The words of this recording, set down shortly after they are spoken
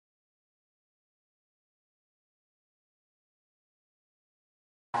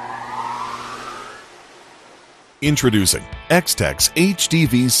Introducing Extech's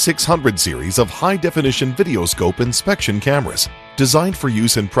HDV610 series of high-definition VideoScope inspection cameras, designed for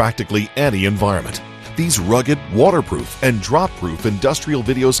use in practically any environment. These rugged, waterproof, and drop-proof industrial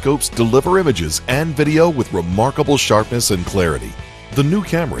VideoScopes deliver images and video with remarkable sharpness and clarity. The new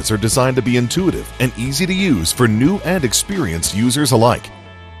cameras are designed to be intuitive and easy to use for new and experienced users alike.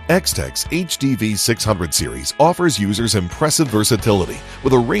 Extech's HDV610 series offers users impressive versatility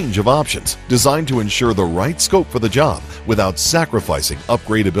with a range of options designed to ensure the right scope for the job without sacrificing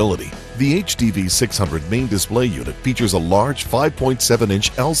upgradability. The HDV610 main display unit features a large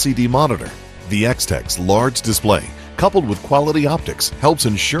 5.7-inch LCD monitor. The Extech's large display, coupled with quality optics, helps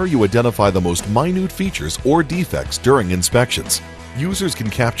ensure you identify the most minute features or defects during inspections. Users can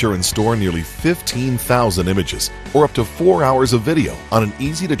capture and store nearly 15,000 images or up to 4 hours of video on an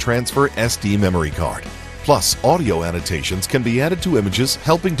easy-to-transfer SD memory card. Plus, audio annotations can be added to images,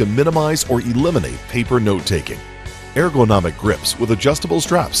 helping to minimize or eliminate paper note-taking. Ergonomic grips with adjustable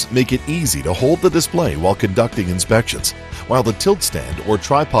straps make it easy to hold the display while conducting inspections, while the tilt stand or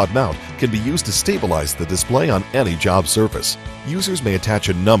tripod mount can be used to stabilize the display on any job surface. Users may attach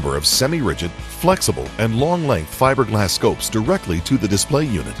a number of semi-rigid, flexible, and long-length fiberglass scopes directly to the display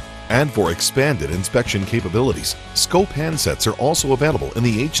unit. And for expanded inspection capabilities, scope handsets are also available in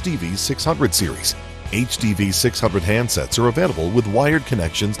the HDV610 series. HDV610 handsets are available with wired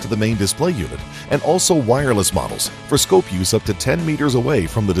connections to the main display unit and also wireless models for scope use up to 10 meters away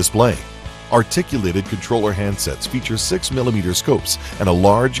from the display. Articulated controller handsets feature 6mm scopes and a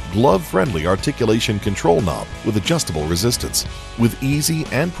large, glove-friendly articulation control knob with adjustable resistance. With easy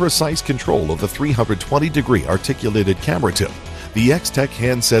and precise control of the 320-degree articulated camera tip, the Extech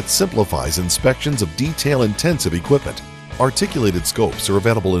handset simplifies inspections of detail-intensive equipment. Articulated scopes are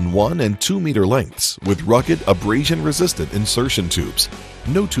available in 1 and 2 meter lengths with rugged, abrasion-resistant insertion tubes.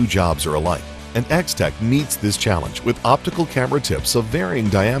 No two jobs are alike, and Extech meets this challenge with optical camera tips of varying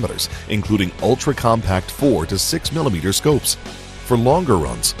diameters, including ultra-compact 4 to 6mm scopes. For longer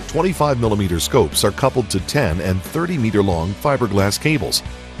runs, 25mm scopes are coupled to 10 and 30-meter-long fiberglass cables.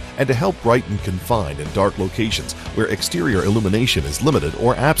 And to help brighten confined and dark locations where exterior illumination is limited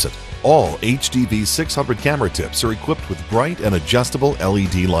or absent, all HDV610 camera tips are equipped with bright and adjustable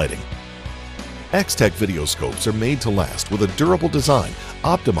LED lighting. Extech VideoScopes are made to last with a durable design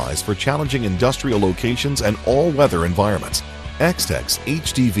optimized for challenging industrial locations and all-weather environments. Extech's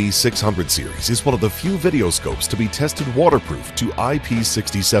HDV610 series is one of the few VideoScopes to be tested waterproof to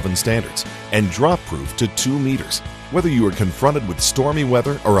IP67 standards and drop-proof to 2 meters. Whether you are confronted with stormy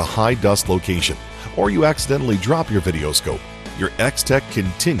weather or a high-dust location, or you accidentally drop your VideoScope, your Extech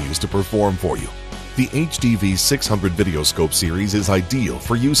continues to perform for you. The HDV610 VideoScope series is ideal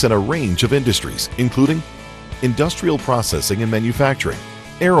for use in a range of industries, including industrial processing and manufacturing,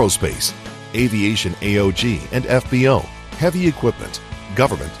 aerospace, aviation AOG and FBO, heavy equipment,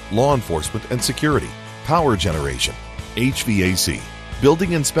 government, law enforcement and security, power generation, HVAC,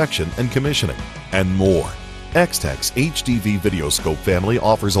 building inspection and commissioning, and more. Extech's HDV VideoScope family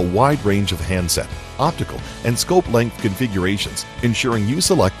offers a wide range of handset, optical, and scope length configurations, ensuring you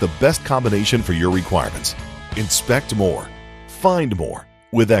select the best combination for your requirements. Inspect more. Find more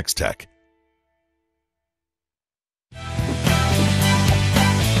with Extech.